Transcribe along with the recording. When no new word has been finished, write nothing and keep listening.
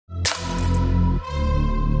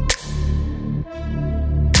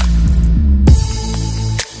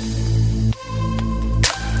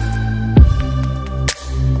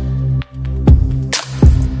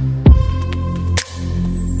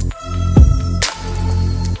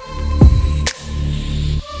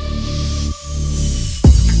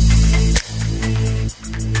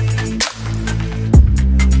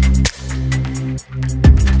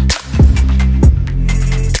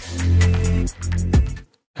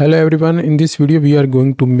Hello everyone, in this video we are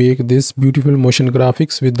going to make this beautiful motion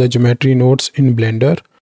graphics with the geometry nodes in Blender.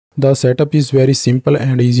 The setup is very simple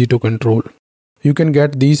and easy to control. You can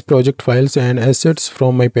get these project files and assets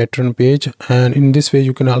from my Patreon page, and in this way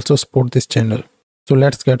you can also support this channel. So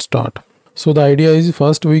let's get started. So the idea is,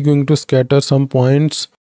 first we're going to scatter some points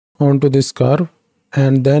onto this curve,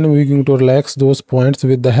 and then we're going to relax those points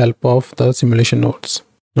with the help of the simulation nodes.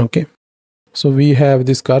 Okay. So we have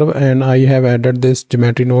this curve and I have added this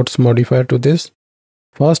geometry nodes modifier to this.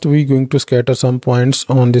 First we're going to scatter some points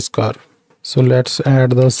on this curve. So let's add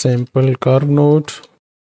the sample curve node.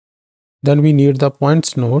 Then we need the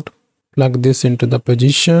points node. Plug this into the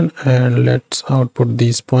position and let's output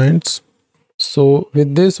these points. So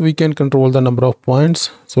with this we can control the number of points.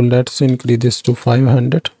 So let's increase this to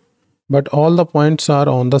 500. But all the points are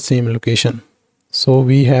on the same location. So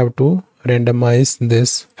we have to randomize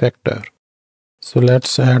this factor. So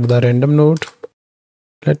let's add the random node.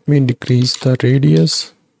 Let me decrease the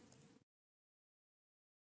radius.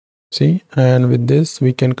 See, and with this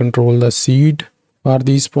we can control the seed for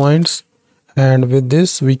these points, and with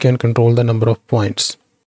this we can control the number of points.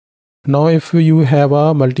 Now if you have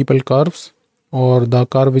a multiple curves or the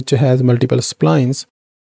curve which has multiple splines,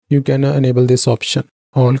 you can enable this option,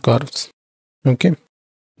 all curves. Okay.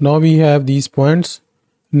 Now we have these points.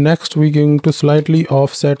 Next we're going to slightly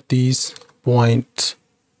offset these points.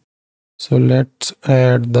 So let's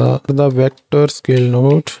add the vector scale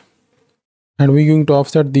node and we're going to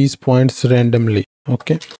offset these points randomly.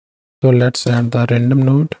 Okay, so let's add the random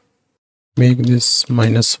node, make this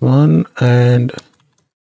 -1 and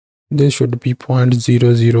this should be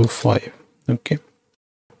 0.005. Okay,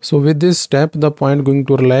 so with this step the point going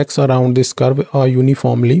to relax around this curve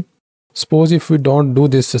uniformly. Suppose if we don't do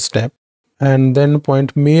this step, and then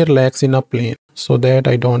point may relax in a plane. So that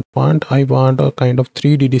I don't want. I want a kind of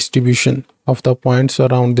 3D distribution of the points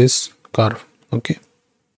around this curve. Okay.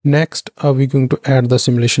 Next, we're going to add the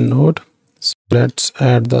simulation node. So let's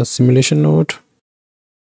add the simulation node.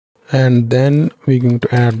 And then we're going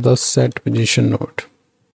to add the set position node.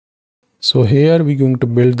 So here we're going to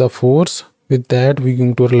build the force. With that, we're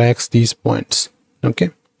going to relax these points.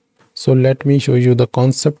 Okay. So let me show you the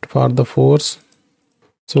concept for the force.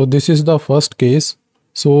 So this is the first case.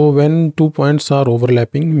 So when two points are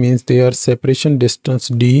overlapping, means their separation distance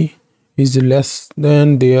d is less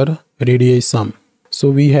than their radii sum. So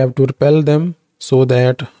we have to repel them so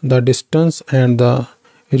that the distance and the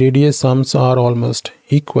radii sums are almost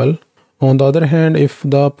equal. On the other hand, if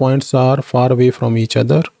the points are far away from each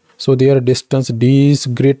other, so their distance d is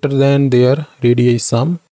greater than their radii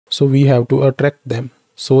sum, so we have to attract them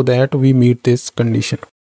so that we meet this condition.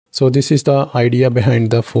 So this is the idea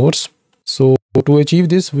behind the force. So to achieve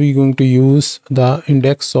this, we're going to use the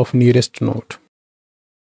index of nearest node.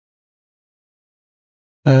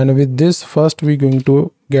 And with this, first we're going to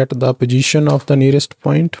get the position of the nearest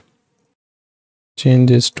point.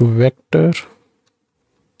 Change this to vector.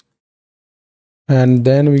 And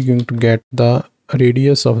then we're going to get the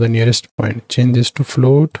radius of the nearest point. Change this to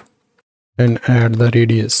float and add the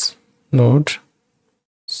radius node.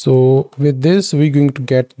 So with this, we're going to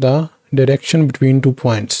get the direction between 2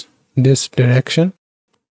 points. This direction.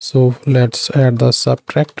 So let's add the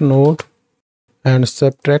subtract node and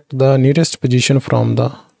subtract the nearest position from the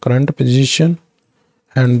current position,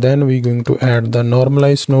 and then we're going to add the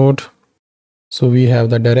normalize node. So we have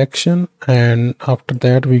the direction, and after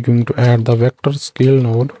that we're going to add the vector scale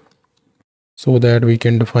node so that we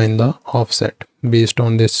can define the offset based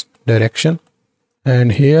on this direction.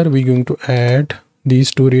 And here we're going to add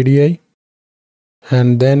these two radii,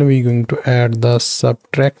 and then we're going to add the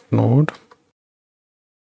subtract node,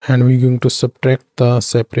 and we're going to subtract the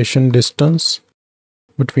separation distance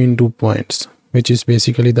between 2 points, which is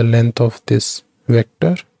basically the length of this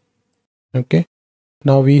vector. Okay,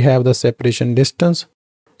 now we have the separation distance.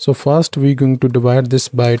 So first we're going to divide this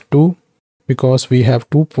by 2 because we have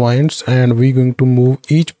 2 points, and we're going to move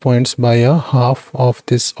each points by a half of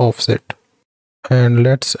this offset. And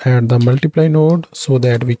let's add the multiply node so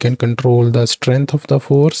that we can control the strength of the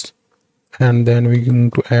force. And then we're going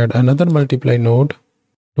to add another multiply node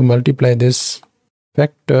to multiply this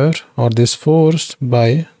vector or this force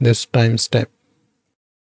by this time step.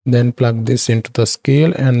 Then plug this into the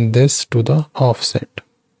scale and this to the offset.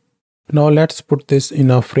 Now let's put this in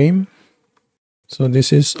a frame. So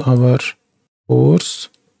this is our force.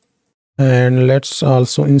 And let's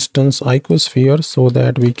also instance icosphere so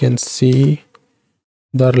that we can see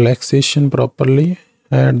the relaxation properly.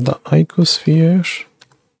 Add the icosphere,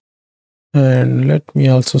 and let me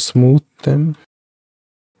also smooth them.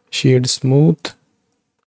 Shade smooth,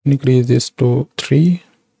 increase this to 3,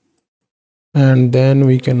 And then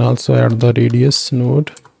we can also add the radius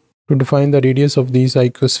node to define the radius of these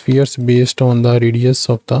icospheres based on the radius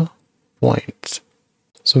of the points.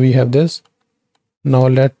 So we have this. Now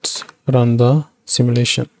let's run the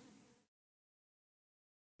simulation.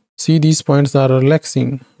 See, these points are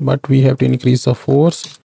relaxing, but we have to increase the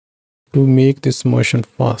force to make this motion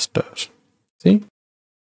faster.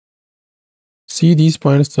 See, these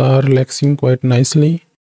points are relaxing quite nicely,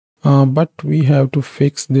 but we have to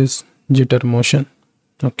fix this jitter motion.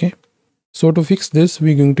 Okay, so to fix this,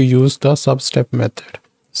 we're going to use the sub-step method.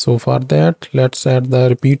 So for that, let's add the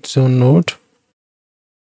repeat zone node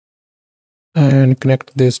and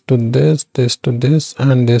connect this to this, this to this,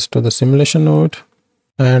 and this to the simulation node,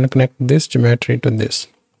 and connect this geometry to this.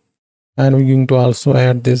 And we're going to also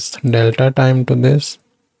add this delta time to this,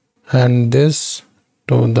 and this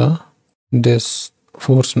to this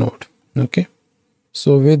force node. Okay,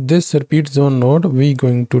 so with this repeat zone node, we're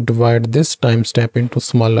going to divide this time step into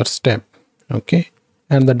smaller step. Okay,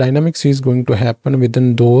 and the dynamics is going to happen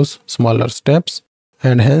within those smaller steps,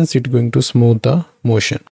 and hence it's going to smooth the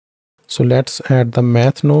motion. So let's add the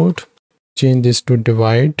math node, change this to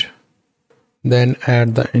divide, then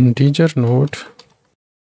add the integer node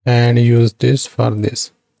and use this for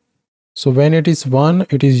this. So when it is 1,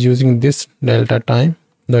 it is using this delta time,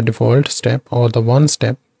 the default step or the 1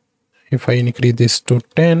 step. If I increase this to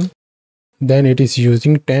 10, then it is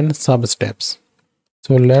using 10 sub steps.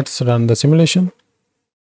 So let's run the simulation.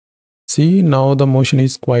 See, now the motion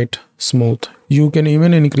is quite smooth. You can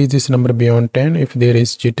even increase this number beyond 10 if there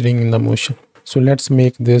is jittering in the motion. So let's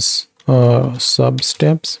make this sub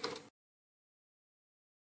steps.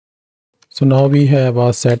 So now we have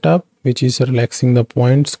our setup which is relaxing the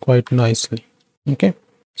points quite nicely. Okay,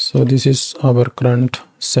 so this is our current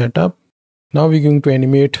setup. Now we're going to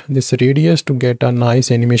animate this radius to get a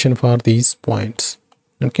nice animation for these points.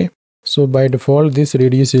 Okay, so by default this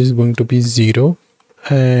radius is going to be 0,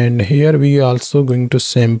 and here we are also going to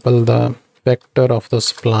sample the vector of the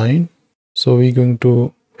spline. So we're going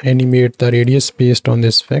to animate the radius based on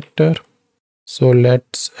this vector. So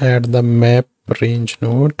let's add the map range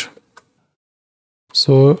node.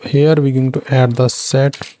 So here we're going to add the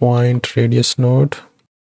set point radius node.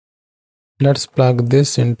 Let's plug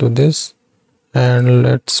this into this, and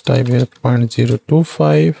let's type here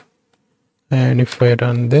 0.025, and if I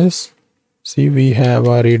run this, see, we have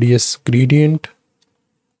a radius gradient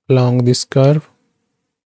along this curve.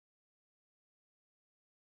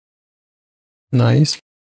 Nice.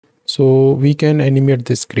 So we can animate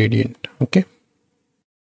this gradient. Okay,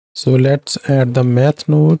 so let's add the math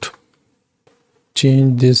node,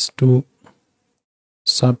 change this to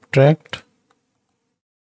subtract,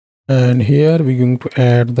 and here we're going to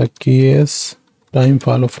add the KS time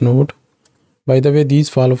fall off node. By the way, these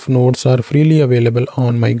fall off nodes are freely available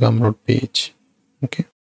on my Gumroad page. Okay,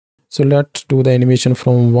 so let's do the animation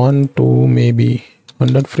from 1 to maybe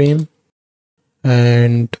 100 frame,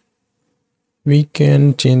 and we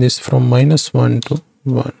can change this from -1 to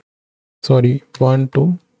 1. Sorry, 1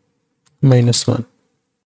 to -1.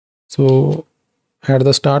 So at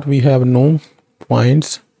the start we have no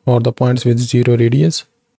points, or the points with 0 radius.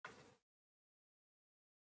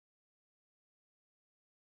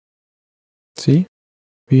 See,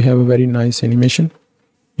 we have a very nice animation.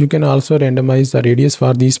 You can also randomize the radius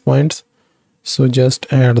for these points. So just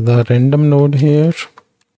add the random node here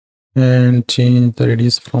and change the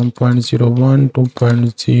radius from 0.01 to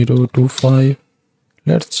 0.025.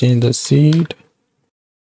 Let's change the seed.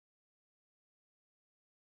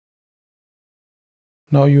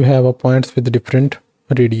 Now you have a points with different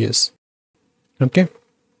radius. Okay,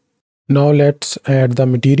 now let's add the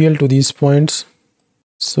material to these points.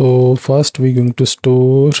 So first we're going to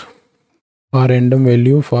store a random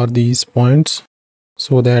value for these points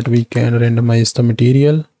so that we can randomize the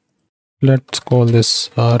material. Let's call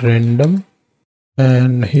this random,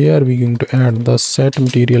 and here we're going to add the set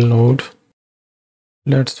material node.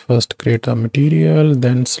 Let's first create a material,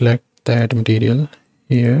 then select that material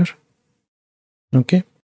here. Okay,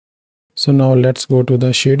 so now let's go to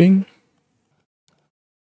the shading.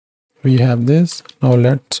 We have this. Now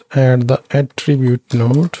let's add the attribute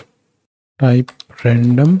node, type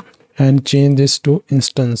random, and change this to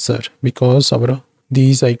instancer, because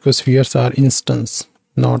these icospheres are instance,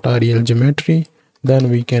 not a real geometry. Then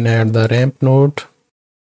we can add the ramp node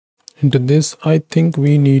into this. I think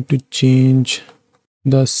we need to change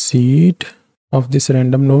the seed of this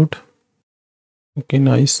random node. Okay,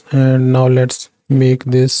 nice. And now let's make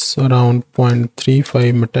this around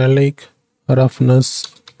 0.35 metallic, roughness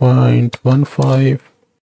 0.15,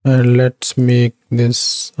 and let's make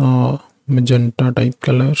this magenta type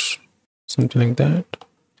color, something like that.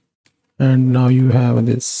 And now you have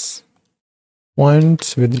this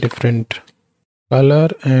points with different color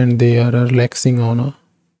and they are relaxing on a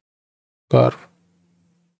curve.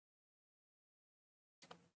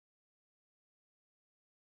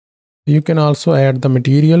 You can also add the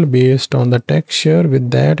material based on the texture.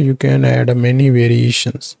 With that, you can add many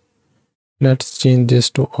variations. Let's change this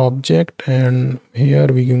to object, and here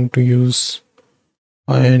we're going to use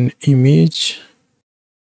an image.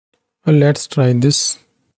 Let's try this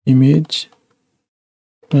image,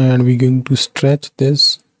 and we're going to stretch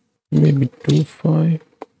this maybe 2.5,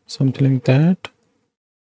 something like that.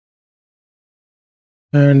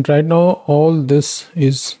 And right now all this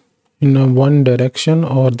is in a one direction,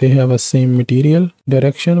 or they have a same material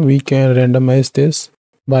direction. We can randomize this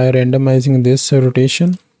by randomizing this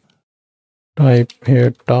rotation. Type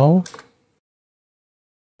here tau.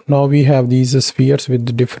 Now we have these spheres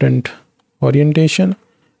with different orientation,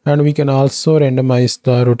 and we can also randomize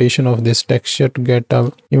the rotation of this texture to get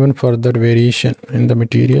a even further variation in the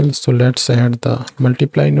material. So let's add the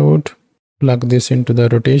multiply node, plug this into the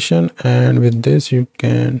rotation, and with this you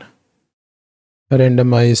can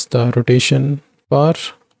randomize the rotation per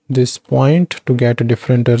this point to get a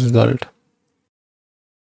different result.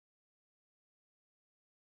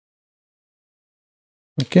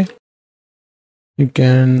 Okay, you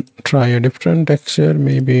can try a different texture,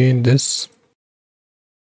 maybe this.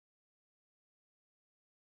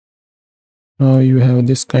 Now you have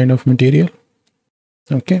this kind of material.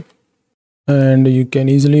 Okay, and you can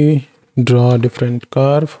easily draw a different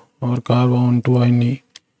curve or curve onto any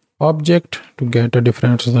object to get a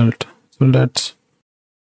different result. So let's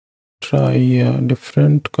try a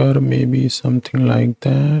different curve, maybe something like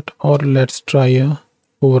that, or let's try a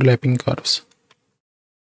overlapping curves.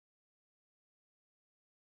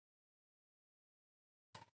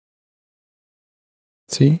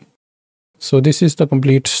 See, so this is the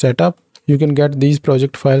complete setup. You can get these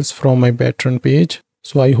project files from my Patreon page.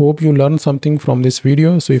 So I hope you learned something from this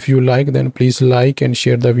video. So if you like, then please like and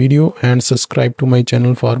share the video and subscribe to my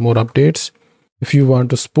channel for more updates. If you want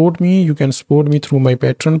to support me, you can support me through my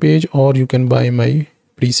Patreon page, or you can buy my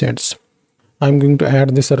presets. I'm going to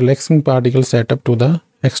add this relaxing particle setup to the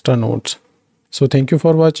extra nodes. So thank you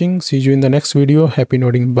for watching. See you in the next video. Happy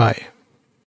noding. Bye.